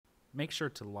Make sure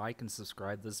to like and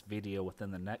subscribe this video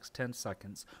within the next 10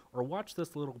 seconds, or watch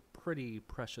this little pretty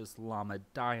precious llama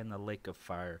die in the lake of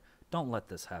fire. Don't let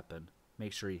this happen.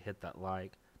 Make sure you hit that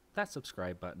like, that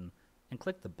subscribe button, and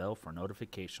click the bell for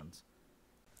notifications.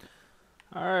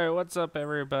 Alright, what's up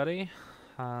everybody?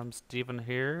 I'm Steven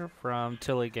here from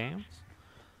Tilly Games.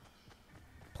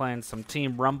 Playing some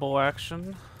Team Rumble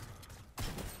action.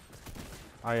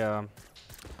 I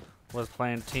was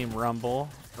playing Team Rumble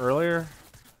earlier.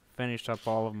 Finished up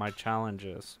all of my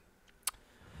challenges.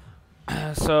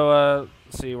 So,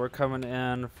 see, we're coming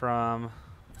in from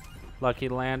Lucky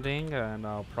Landing, and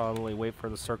I'll probably wait for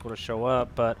the circle to show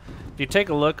up. But if you take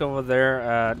a look over there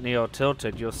at Neo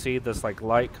Tilted, you'll see this like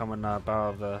light coming up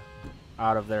out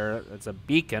of there. It's a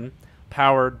beacon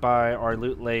powered by our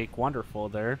Loot Lake Wonderful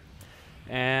there,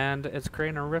 and it's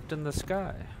creating a rift in the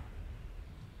sky.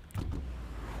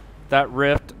 That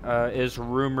rift is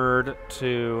rumored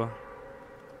to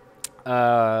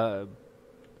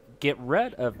get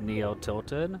rid of Neo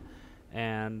Tilted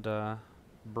and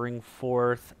bring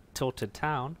forth Tilted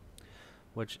Town,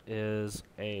 which is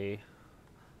a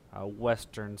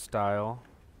Western style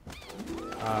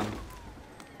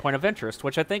point of interest,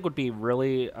 which I think would be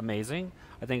really amazing.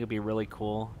 I think it'd be really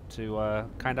cool to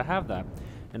kind of have that.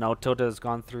 You know, Tilted has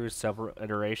gone through several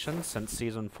iterations since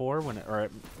season 4, or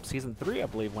season 3, I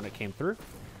believe, when it came through.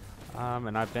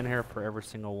 And I've been here for every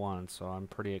single one, so I'm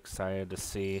pretty excited to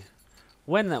see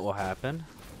when that will happen.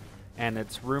 And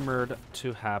it's rumored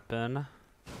to happen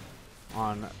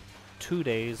on 2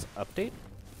 days update.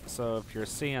 So if you're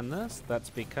seeing this, that's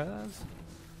because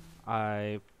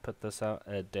I put this out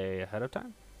a day ahead of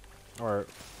time. Or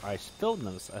I filmed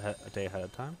this a day ahead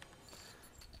of time.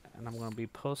 And I'm going to be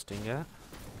posting it.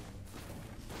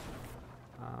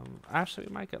 Actually,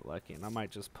 we might get lucky, and I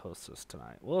might just post this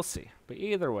tonight. We'll see. But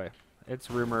either way,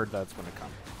 it's rumored that's going to come.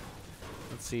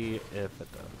 Let's see if it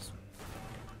does.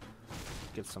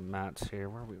 Get some mats here.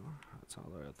 Where we are? That's all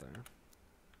right there.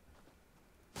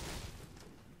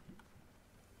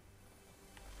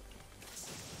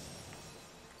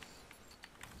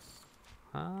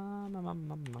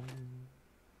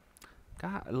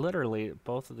 God, literally,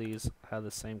 both of these have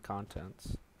the same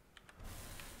contents.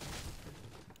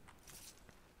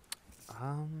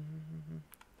 Are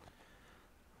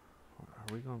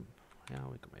we going? Yeah,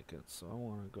 we can make it. So I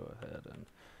want to go ahead and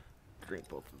drink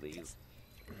both of these.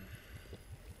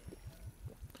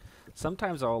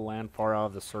 Sometimes I'll land far out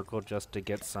of the circle just to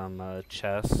get some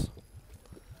chests.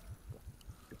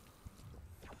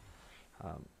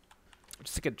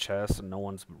 Just to get chests and no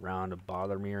one's around to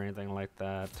bother me or anything like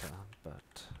that.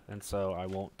 And so I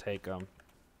won't take them.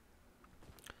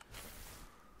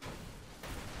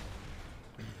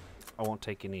 I won't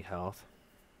take any health,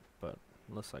 but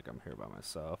looks like I'm here by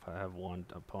myself. I have one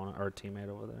opponent or teammate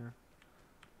over there.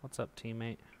 What's up,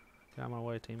 teammate? Get out of my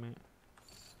way, teammate.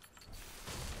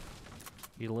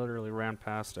 You literally ran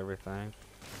past everything,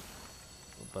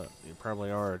 but you probably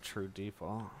are a true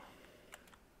default.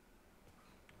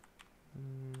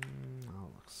 Oh,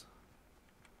 looks.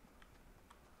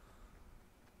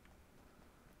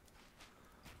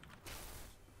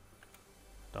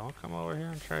 Don't come over here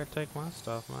and try to take my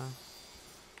stuff, man.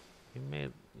 You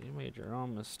made your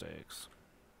own mistakes.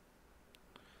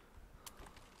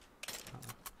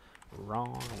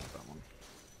 Wrong with that one.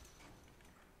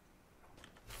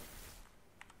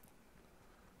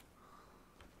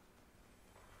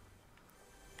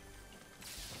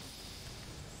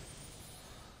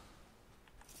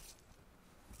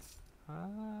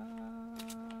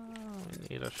 We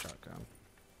need a shotgun.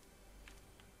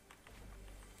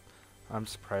 I'm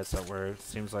surprised that it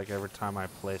seems like every time I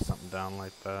play something down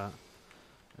like that,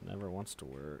 it never wants to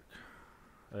work.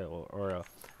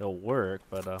 It'll work,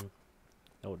 but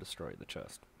it will destroy the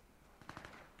chest.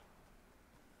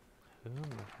 Who in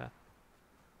the heck?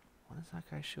 What is that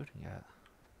guy shooting at?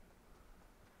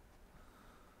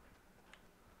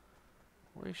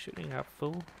 Where are you shooting at,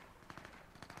 fool?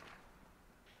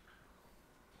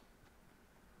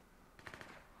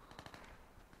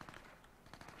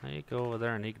 Now you go over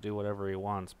there and he can do whatever he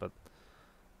wants, but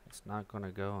it's not going to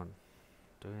go and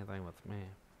do anything with me.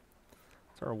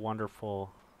 It's our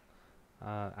wonderful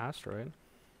asteroid.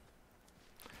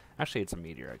 Actually, it's a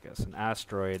meteor, I guess. An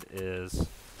asteroid is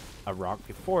a rock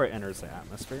before it enters the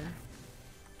atmosphere.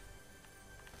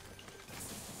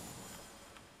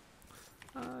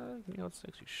 You know, it's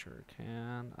actually sure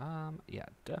can. Yeah,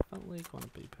 definitely going to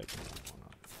be picking that one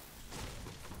up.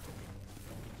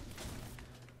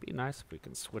 Be nice if we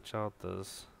can switch out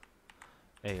this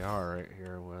AR right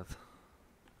here with,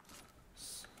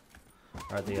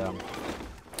 or the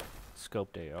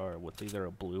scoped AR with either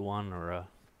a blue one or a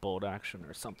bolt action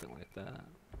or something like that.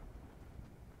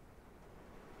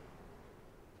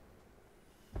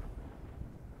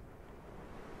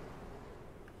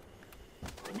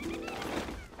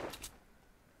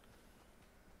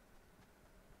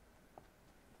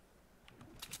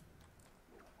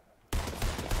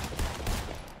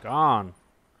 Gone.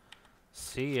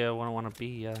 See ya, wanna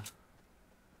be ya.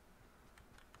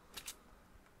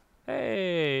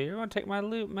 Hey, you're gonna take my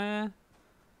loot, man.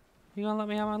 You gonna let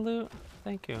me have my loot?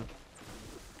 Thank you.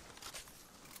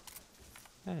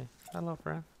 Hey, hello,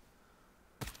 friend.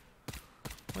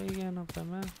 What are you getting up there,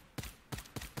 man?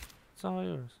 It's all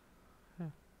yours.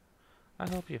 Here. I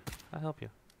help you. I help you.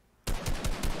 There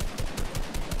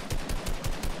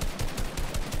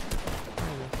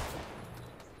you go.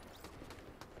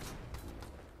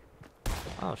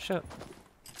 Oh, shit.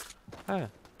 Hey.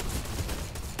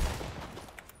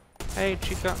 Hey,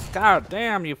 Chica. God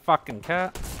damn, you fucking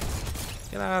cat.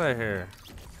 Get out of here.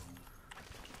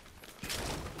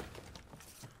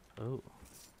 Oh.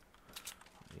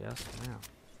 Yes, ma'am.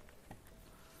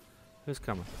 Who's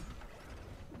coming?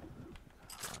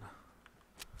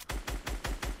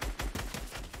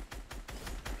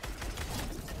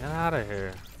 Get out of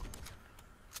here.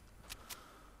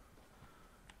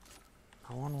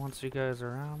 No one wants you guys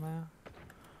around, man.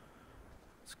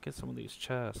 Let's get some of these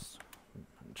chests.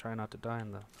 And try not to die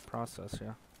in the process,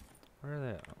 yeah. Where are they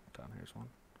at? Oh, down here's one.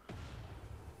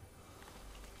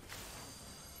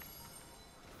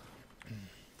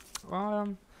 I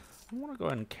want to go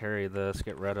ahead and carry this,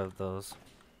 get rid of those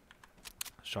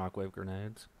shockwave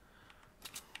grenades.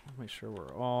 Make sure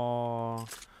we're all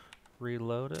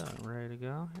reloaded and ready to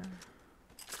go here.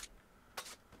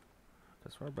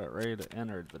 Because we're about ready to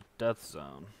enter the death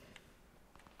zone.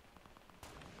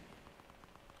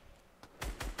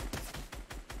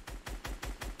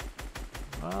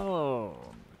 Oh,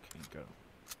 I can't go.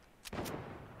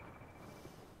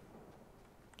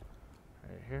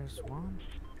 Alright, here's one.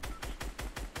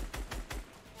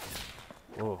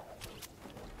 Whoa.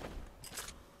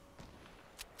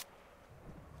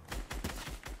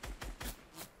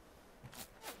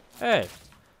 Hey!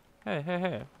 Hey, hey,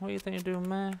 hey. What do you think you're doing,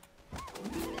 man?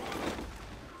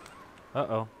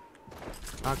 Uh-oh.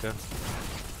 Not good.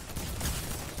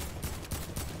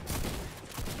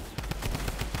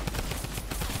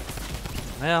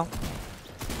 Well,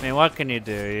 I mean, what can you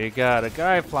do? You got a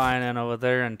guy flying in over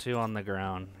there and two on the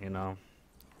ground, you know.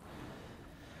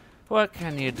 What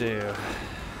can you do?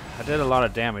 I did a lot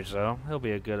of damage, though. He'll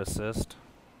be a good assist.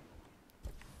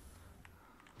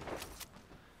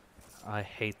 I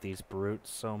hate these brutes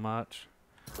so much.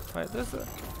 Wait, this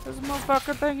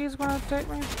motherfucker think he's gonna take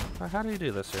me? How do you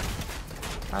do this here?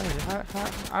 I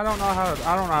don't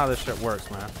know how this shit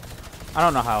works, man. I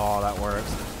don't know how all that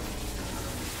works.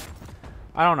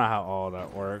 I don't know how all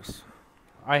that works.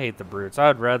 I hate the brutes.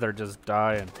 I'd rather just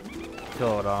die and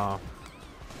kill it off.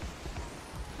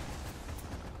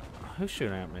 Who's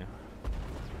shooting at me?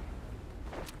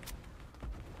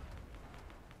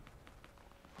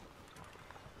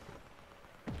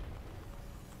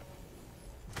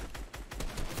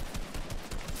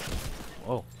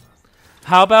 Whoa.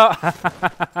 How about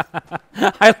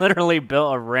I literally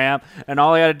built a ramp and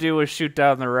all I had to do was shoot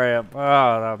down the ramp. Oh,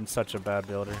 I'm such a bad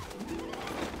builder.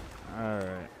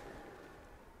 Alright.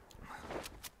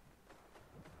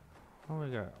 What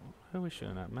we got? Who we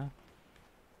shooting at, man?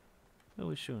 Who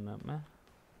we shooting at, man?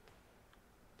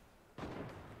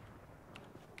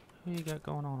 Who you got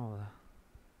going on over there?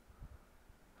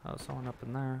 Oh, someone up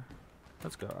in there.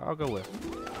 Let's go. I'll go with.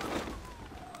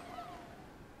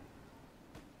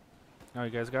 Oh, you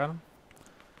guys got him?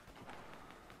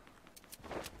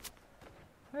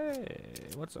 Hey,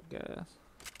 what's up, guys?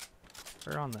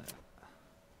 We're on that.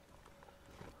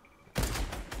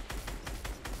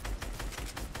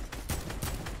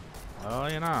 Oh,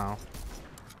 you know.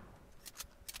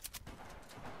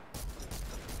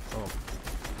 Oh.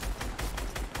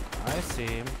 I see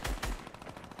him.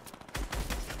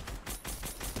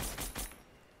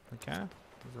 Okay.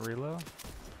 There's a reload.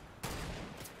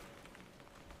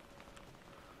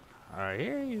 I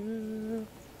hear you.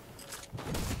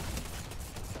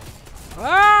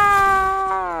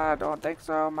 Ah! Don't think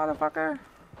so, motherfucker.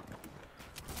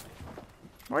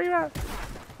 Where you at?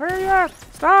 Where are you at?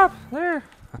 Stop! There.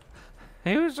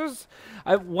 He was just...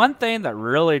 one thing that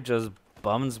really just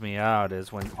bums me out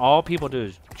is when all people do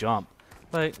is jump.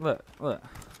 Like, look.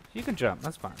 You can jump.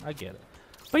 That's fine. I get it.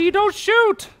 But you don't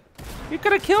shoot! You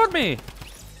could have killed me!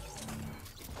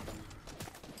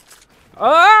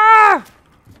 Ah!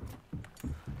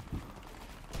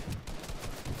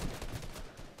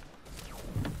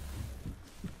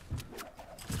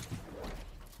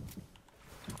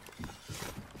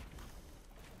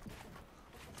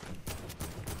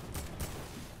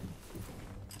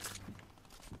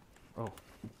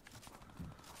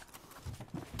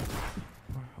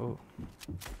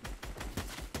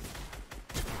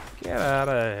 Get out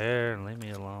of here and leave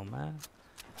me alone, man.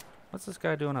 What's this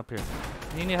guy doing up here?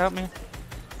 Need me help me?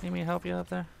 Need me to help you up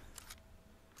there?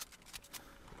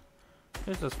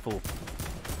 Who's this fool?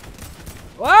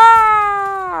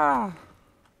 Ah!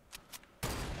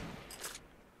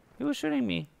 Who was shooting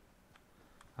me?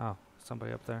 Oh,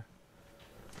 somebody up there.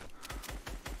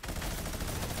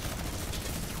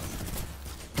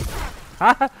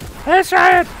 Let's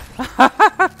try it!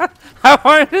 I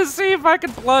wanted to see if I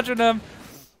could bludgeon him.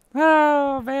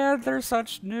 Oh man, they're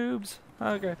such noobs.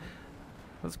 Okay,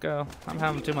 let's go. I'm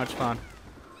having too much fun.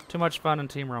 Too much fun in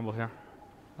Team Rumble here.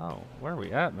 Oh, where are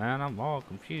we at, man? I'm all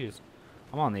confused.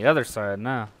 I'm on the other side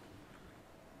now.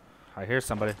 I hear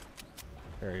somebody.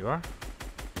 There you are.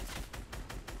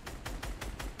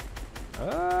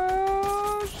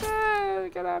 Oh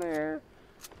shit! Get out of here.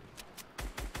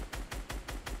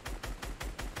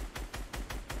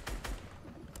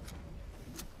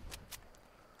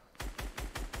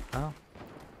 Oh.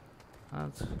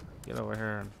 Let's get over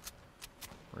here and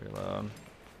reload.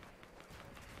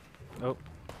 Nope.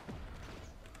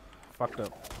 Fucked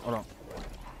up. Hold on.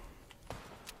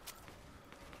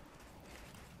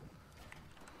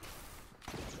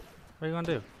 What are you gonna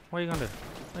do? What are you gonna do?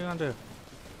 What are you gonna do?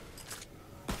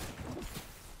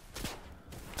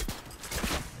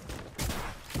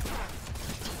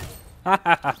 Ha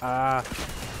ha ha ha!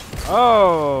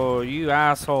 Oh, you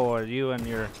asshole! You and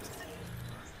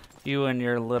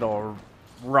your little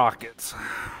rockets.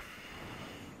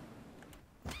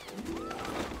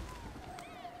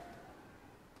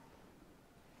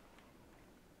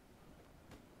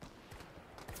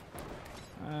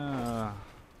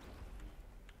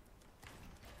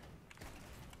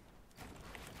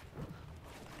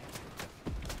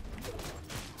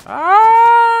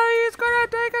 He's gonna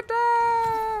take it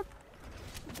down.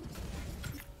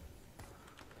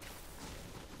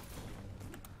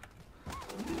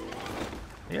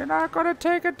 You're not gonna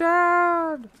take it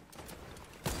down.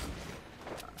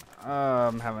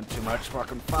 I'm having too much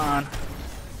fucking fun.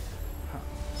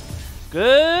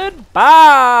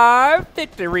 Goodbye,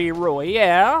 Victory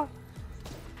Royale.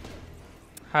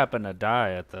 Happened to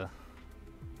die at the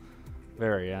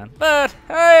very end, but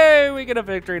hey, we get a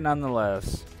victory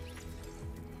nonetheless.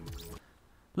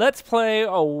 Let's play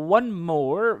one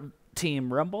more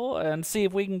Team Rumble and see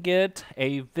if we can get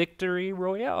a Victory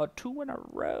Royale, 2 in a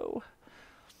row.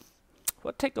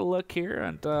 We'll take a look here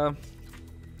and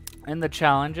in the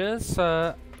challenges.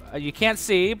 You can't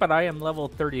see, but I am level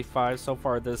 35 so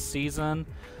far this season.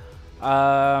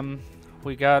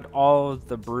 We got all of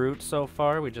the brute so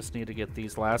far. We just need to get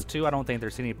these last 2. I don't think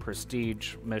there's any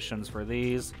prestige missions for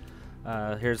these.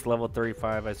 Here's level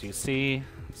 35 as you see.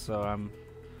 So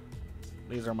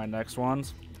these are my next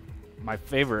ones. My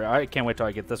favorite. I can't wait till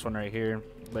I get this one right here.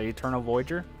 The Eternal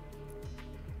Voyager.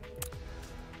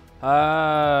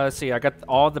 Let's see, I got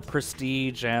all the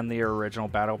prestige and the original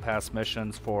Battle Pass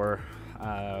missions for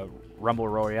Rumble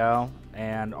Royale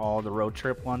and all the road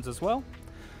trip ones as well.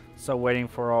 So waiting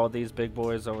for all these big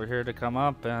boys over here to come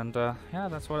up, and yeah,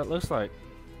 that's what it looks like.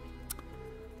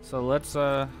 So let's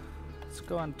go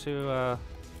into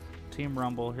Team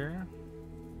Rumble here.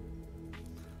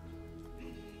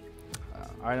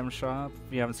 Item shop.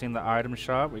 If you haven't seen the item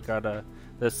shop, we got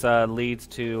this leads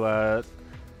to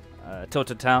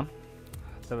Tilted Town,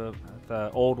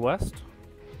 the Old West.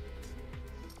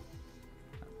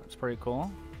 That's pretty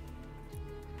cool.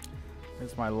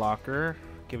 Here's my locker.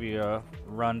 Give you a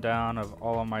rundown of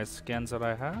all of my skins that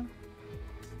I have.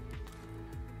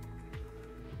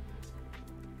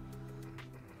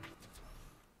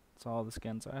 That's all the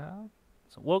skins I have.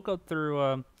 So we'll go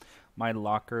through my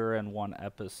locker in one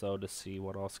episode to see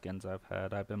what all skins I've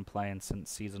had. I've been playing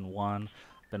since Season 1.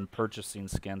 Been purchasing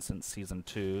skins since Season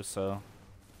 2, so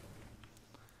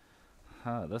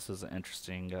this is an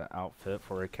interesting outfit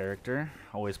for a character.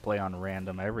 Always play on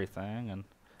random everything, and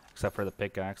except for the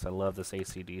pickaxe. I love this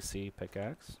AC/DC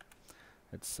pickaxe.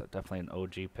 It's definitely an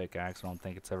OG pickaxe. I don't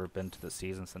think it's ever been to the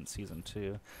season since Season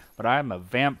 2. But I'm a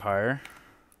vampire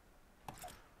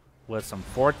with some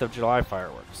 4th of July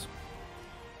fireworks.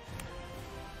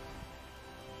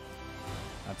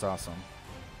 That's awesome.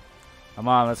 Come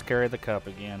on, let's carry the cup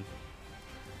again.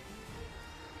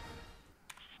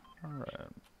 Alright.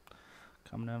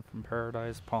 Coming in from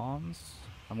Paradise Palms.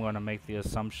 I'm going to make the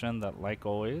assumption that, like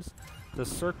always, the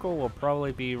circle will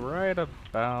probably be right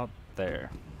about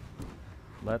there.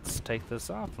 Let's take this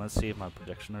off. Let's see if my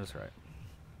prediction is right.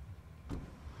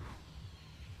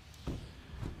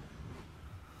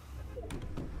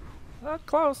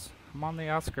 Close. I'm on the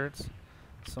outskirts.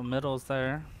 So middle's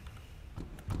there.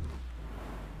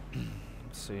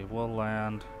 Let's see, we'll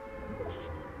land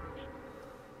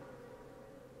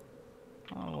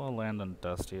land on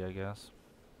Dusty, I guess.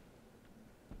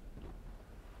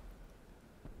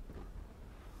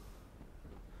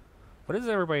 What is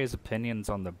everybody's opinions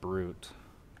on the Brute?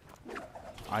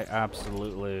 I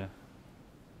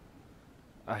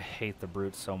hate the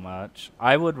Brute so much.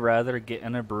 I would rather get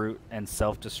in a Brute and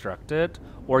self-destruct it,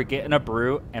 or get in a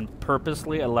Brute and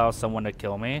purposely allow someone to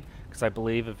kill me, because I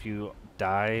believe if you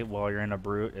die while you're in a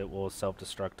Brute, it will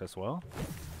self-destruct as well,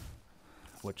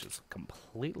 which is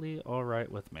completely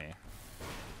alright with me.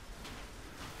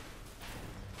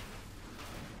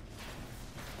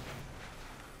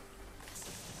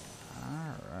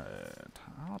 Alright,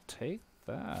 I'll take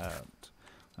that.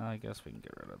 I guess we can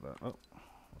get rid of that. Oh,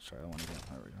 let's try that one again.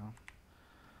 There we go.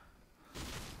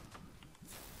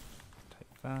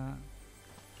 Take that.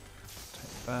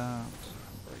 Take that.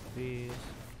 Break these.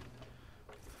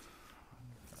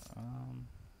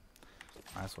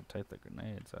 Might as well take the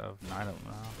grenades. I have 9 of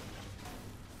them now.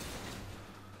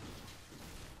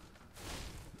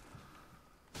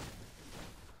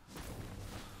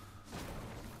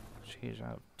 Jeez, I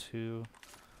have 2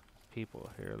 people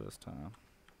here this time.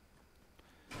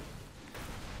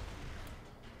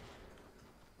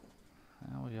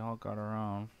 Well, we all got our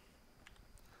own.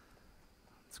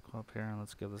 Let's go up here and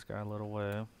let's give this guy a little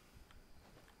wave.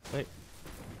 Wait.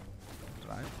 Did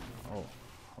I? Oh,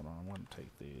 hold on. I want to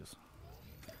take these.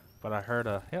 But I heard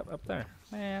a... Yep, up there.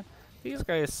 Man, these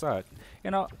guys suck.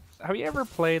 You know, have you ever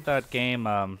played that game,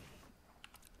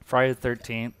 Friday the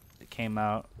 13th? It came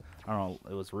out. I don't know.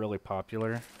 It was really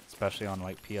popular, especially on,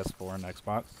 like, PS4 and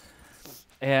Xbox.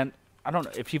 And I don't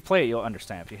know. If you play it, you'll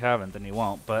understand. If you haven't, then you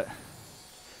won't. But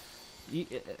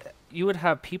you would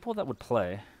have people that would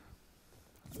play.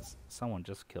 Someone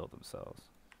just killed themselves.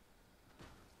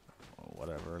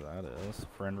 Whatever that is.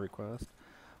 Friend request.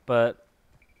 But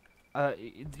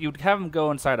you'd have them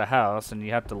go inside a house, and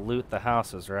you have to loot the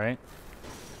houses, right?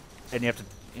 And you have to,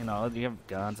 you know, you have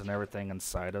guns and everything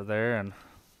inside of there, and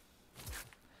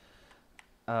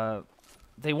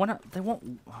they won't, oh,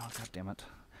 god damn it.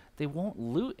 They won't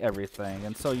loot everything,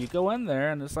 and so you go in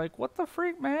there, and it's like, what the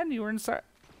freak, man? You were inside.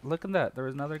 Look at that. There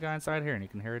was another guy inside here, and you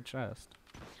can hear a chest.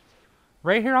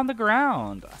 Right here on the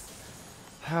ground.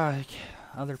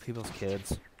 Other people's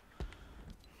kids.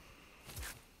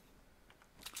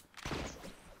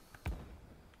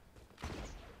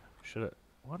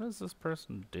 What is this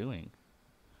person doing?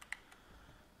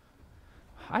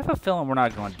 I have a feeling we're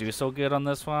not going to do so good on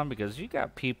this one because you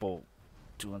got people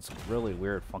doing some really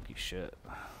weird, funky shit.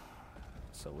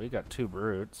 So we got 2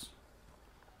 brutes.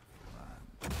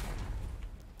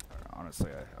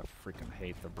 Honestly, I freaking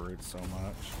hate the brutes so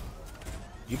much.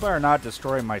 You better not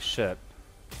destroy my shit.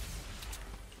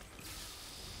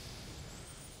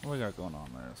 What we got going on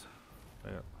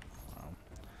there?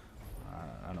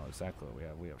 I know exactly what we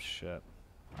have. We have shit.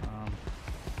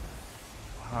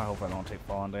 I hope I don't take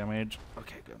falling damage.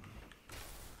 Okay, good.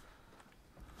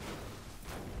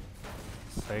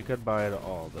 Say goodbye to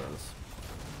all this.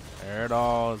 There it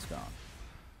all is gone.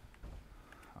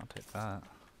 I'll take that.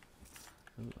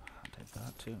 Ooh, I'll take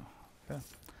that too. Okay,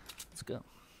 let's go.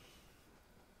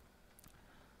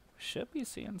 Should be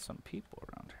seeing some people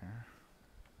around here.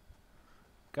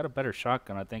 Got a better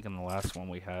shotgun, I think, in the last one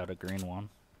we had a green one.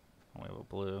 We have a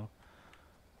blue.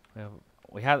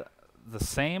 We had the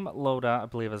same loadout, I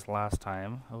believe, as last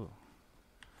time. Oh.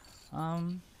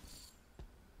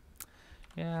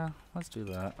 Yeah, let's do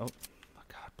that. Oh,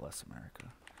 God bless America.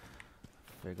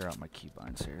 Figure out my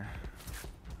keybinds here.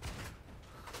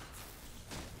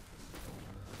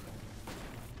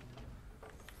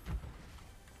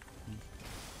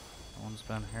 No one's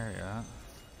been here yet.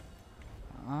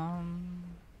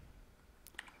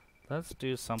 Let's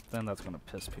do something that's gonna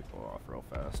piss people off real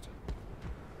fast.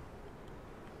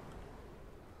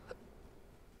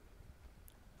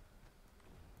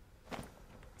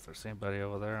 Is there anybody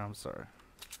over there? I'm sorry.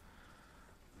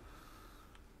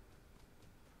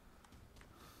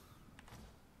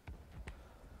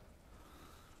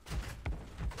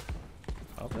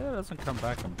 Hopefully it doesn't come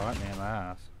back and bite me in the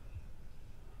ass.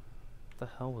 What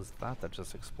the hell was that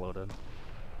just exploded?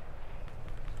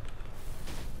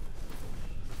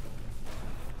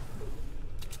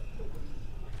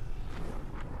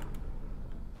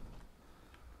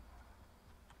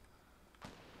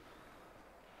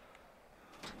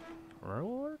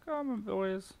 We're coming,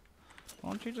 boys.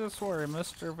 Don't you just worry,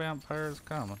 Mr. Vampire's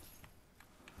coming.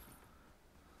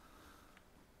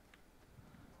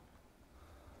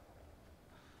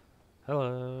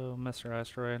 Hello, Mr.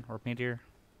 Asteroid, or Meteor.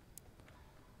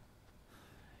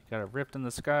 Got a rift in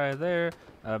the sky there,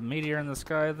 a meteor in the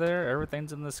sky there,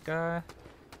 everything's in the sky.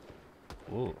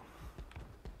 Ooh.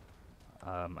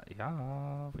 Yeah,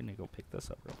 we need to go pick this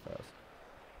up real fast.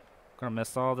 Gonna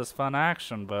miss all this fun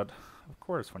action, but of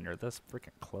course, when you're this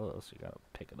freaking close, you gotta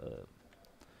pick it up.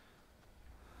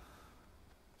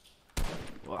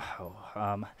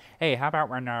 Wow. Hey, how about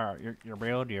when you're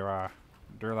build, you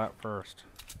do that first.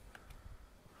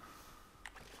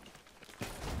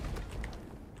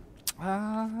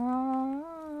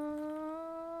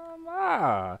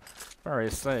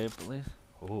 Very safe, at least.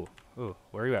 Ooh,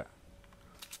 where are you at?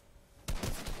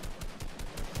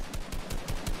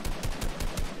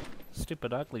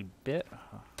 Stupid ugly bit.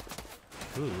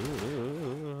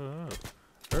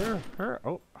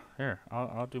 Oh, here,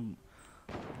 I'll do.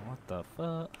 What the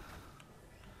fuck?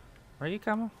 Where are you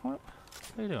coming? What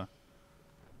are you doing?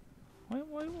 Wait,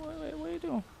 what are you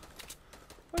doing?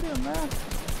 What are you doing, man?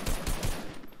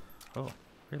 Oh,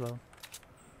 reload.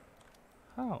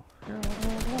 Oh, here,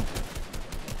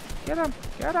 Get him!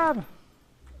 Get him!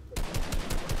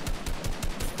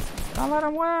 Don't let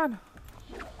him win!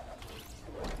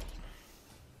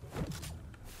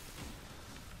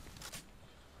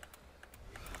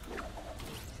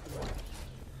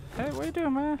 Hey, what are you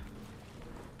doing, man?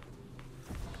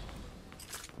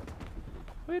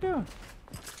 What are you doing?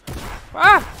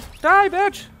 Ah! Die,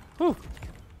 bitch! Whew.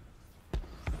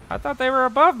 I thought they were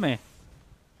above me.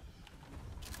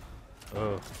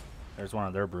 Oh, there's one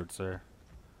of their brutes there.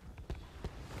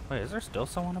 Wait, is there still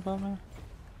someone above me?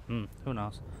 Who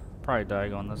knows? Probably die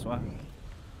going this way.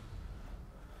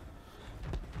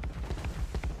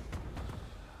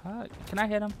 Can I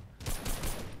hit him?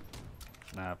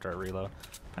 Nah, after I reload.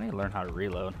 I need to learn how to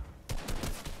reload.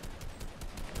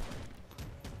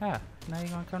 Ah, now you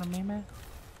gonna come to me, man?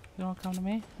 You gonna come to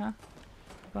me, huh?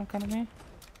 You gonna come to me?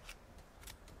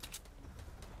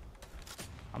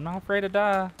 I'm not afraid to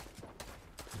die.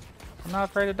 I'm not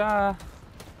afraid to die.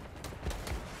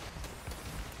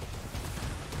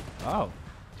 Oh.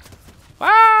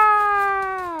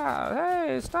 Ah!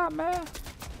 Hey, stop, man.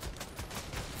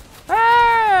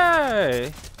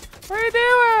 Hey! What are you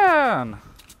doing?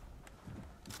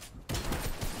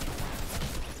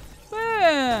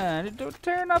 Man, you're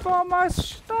tearing up all my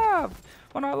stuff.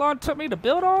 When how long it took me to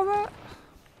build all that?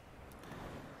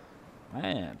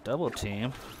 Man, double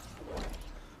team.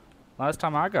 Last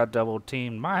time I got double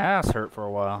teamed, my ass hurt for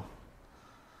a while.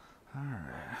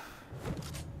 Alright.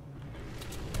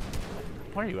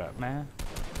 Where you at, man?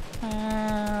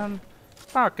 Man,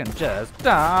 fucking just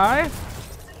die.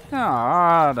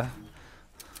 God.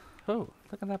 Oh,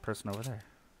 look at that person over there.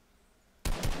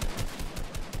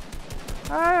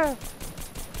 Ah!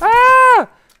 Ah!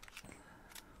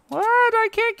 What? I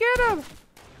can't get him.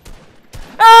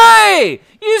 Hey!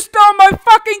 You stole my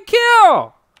fucking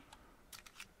kill!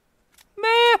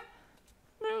 Man!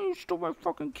 Man, you stole my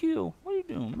fucking kill. What are you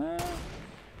doing, man?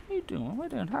 What are you doing?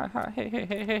 What are you doing? Hi.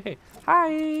 Hey.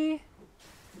 Hi!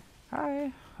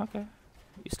 Hi. Okay.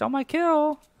 You stole my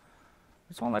kill.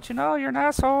 Just want to let you know you're an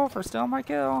asshole for stealing my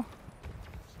kill.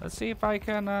 Let's see if I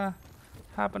can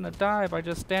happen to die by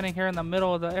just standing here in the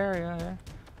middle of the area.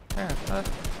 Here,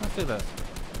 let's do this.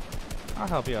 I'll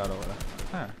help you out over there.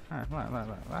 Here, let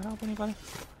I help anybody?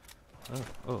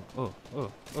 Oh.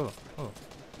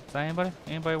 Is that anybody?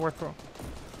 Anybody worth throwing?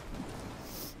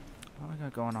 What we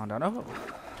got going on down? Oh!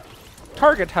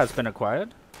 Target has been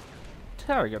acquired.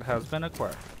 Target has been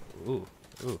acquired. Ooh.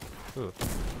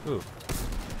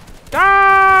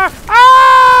 Ah!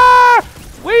 Ah!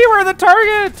 We were the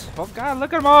target! Oh God,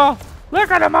 look at them all! Look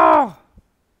at them all!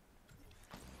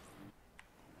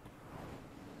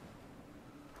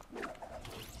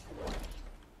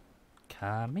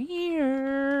 Come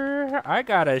here. I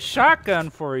got a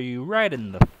shotgun for you right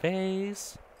in the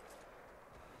face.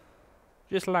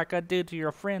 Just like I did to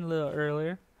your friend a little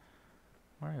earlier.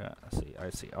 Where are you at? I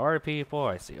see our people.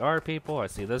 I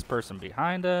see this person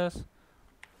behind us.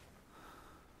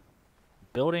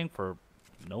 Building for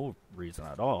no reason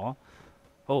at all.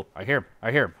 Oh, I hear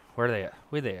him. Where are they at?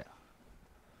 Where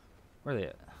are they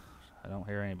at? I don't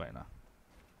hear anybody now.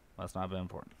 Must not be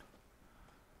important.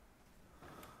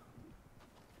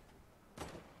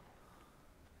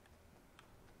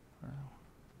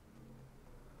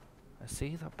 I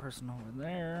see that person over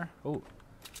there. Oh,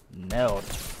 nailed.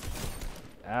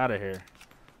 Out of here.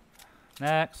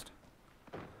 Next.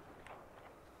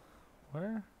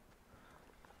 Where?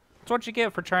 That's what you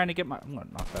get for trying to get my... I'm gonna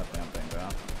knock that damn thing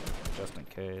down. Just in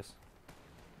case.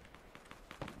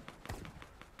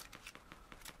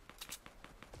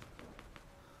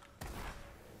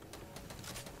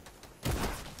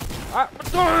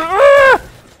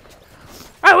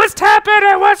 I was tapping!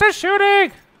 I wasn't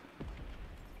shooting!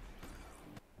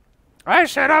 I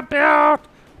should have built,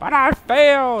 but I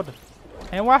failed!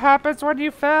 And what happens when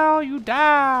you fail? You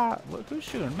die. Look, who's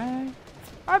shooting, man?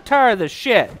 I'm tired of this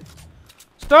shit.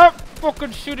 Stop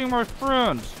fucking shooting my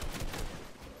friends.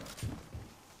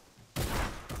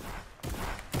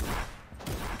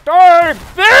 Darn!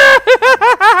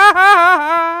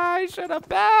 I should have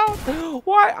bowed.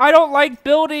 Why? I don't like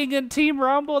building in Team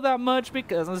Rumble that much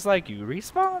because it's like you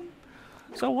respawn.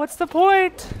 So what's the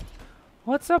point?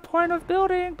 What's the point of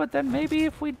building? But then maybe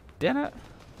if we didn't.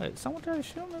 Wait, someone try to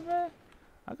shoot me, man.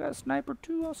 I got a sniper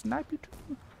too. I'll snipe you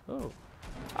too. Oh.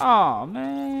 Oh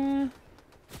man.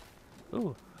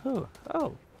 Ooh. Oh.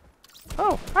 Oh.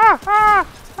 Oh. Ah.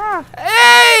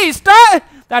 Hey! Stop!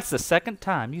 That's the second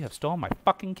time you have stolen my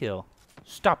fucking kill.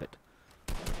 Stop it.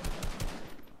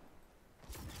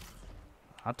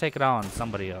 I'll take it on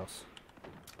somebody else.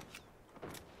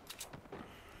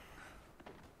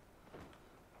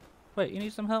 Wait, you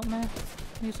need some help, man?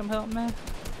 You need some help, man?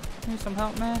 You need some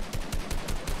help, man?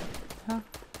 Huh?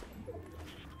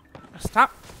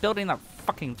 Stop building that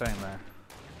fucking thing there.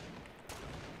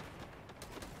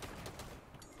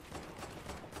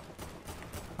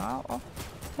 Oh,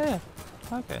 yeah.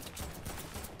 Okay.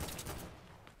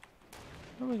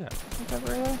 What do we got? We got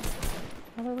right there?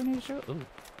 What we need to shoot? Ooh.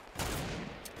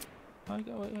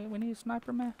 We need a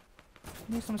sniper, man.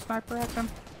 We need some sniper action.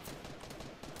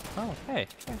 Oh, hey,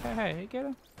 you get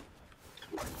him?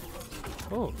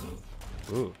 Ooh.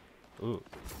 Ooh.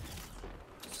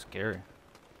 Scary.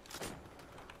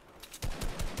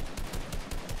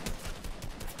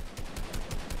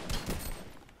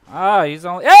 Ah, he's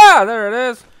only. Yeah, there it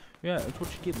is. Yeah, that's what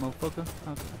you get, motherfucker.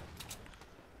 Okay.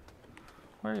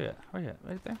 Where you at?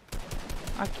 Right there?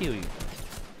 I'll kill you.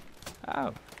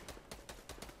 Oh.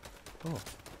 Oh.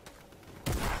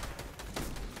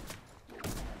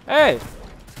 Hey!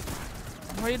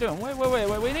 What are you doing? Wait.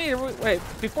 We need. Wait.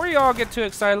 Before you all get too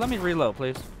excited, let me reload,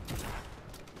 please.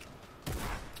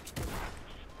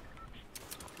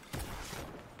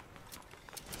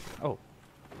 Oh.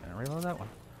 Didn't reload that one.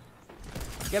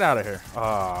 Get out of here.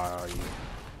 Oh, you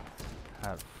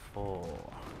had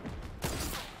full.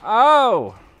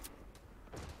 Oh!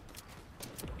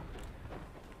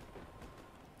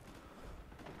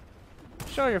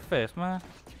 Show your face, man.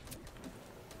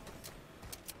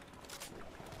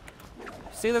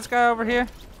 See this guy over here?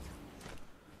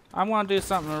 I'm gonna do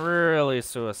something really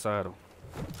suicidal.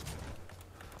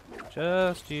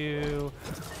 Just you.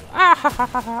 Ah ha ha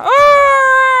ha ha!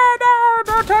 Oh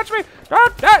no! Don't touch me!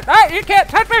 Don't! You can't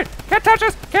touch me! Can't touch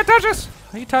us! Can't touch us!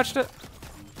 You touched it.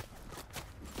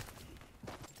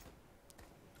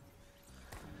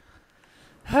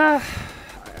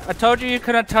 I told you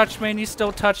couldn't touch me, and you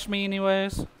still touched me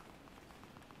anyways.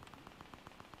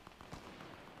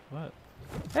 What?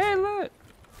 Hey, look!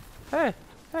 Hey!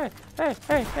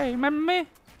 Remember me?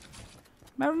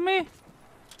 Remember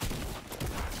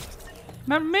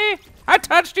me? I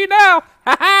touched you now!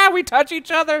 Haha! We touch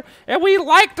each other, and we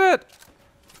liked it!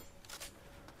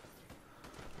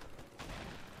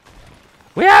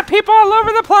 We have people all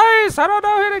over the place! I don't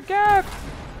know who to get!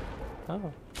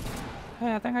 Oh.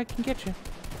 Hey, I think I can get you.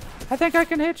 I think I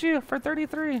can hit you for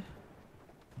 33.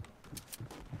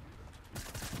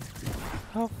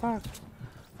 Oh, fuck.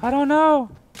 I don't know.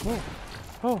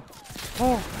 Oh,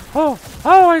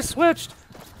 I switched.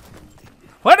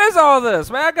 What is all this?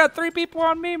 Man, I got 3 people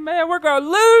on me, man. We're going to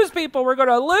lose, people. We're going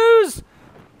to lose.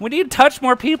 We need to touch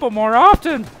more people more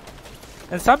often.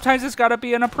 And sometimes it's got to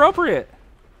be inappropriate.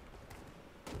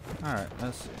 All right,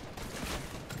 let's see.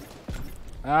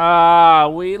 Ah,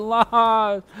 we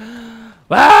lost.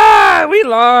 Ah, we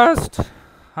lost.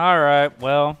 All right,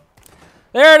 well,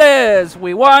 there it is.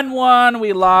 We won 1,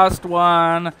 we lost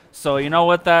 1. So you know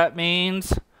what that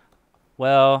means?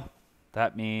 Well,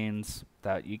 that means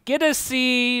that you get to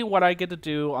see what I get to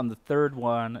do on the 3rd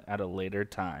one at a later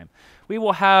time. We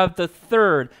will have the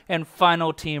 3rd and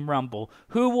final Team Rumble.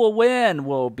 Who will win?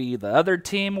 Will it be the other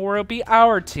team or will it be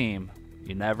our team?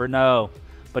 You never know.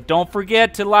 But don't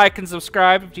forget to like and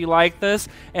subscribe if you like this.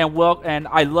 And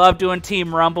I love doing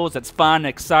Team Rumbles. It's fun,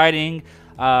 exciting.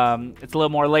 It's a little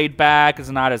more laid back. It's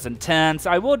not as intense.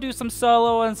 I will do some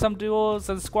solo and some duels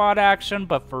and squad action.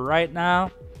 But for right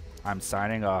now, I'm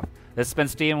signing off. This has been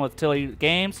Steven with Tilly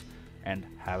Games. And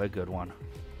have a good one.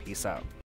 Peace out.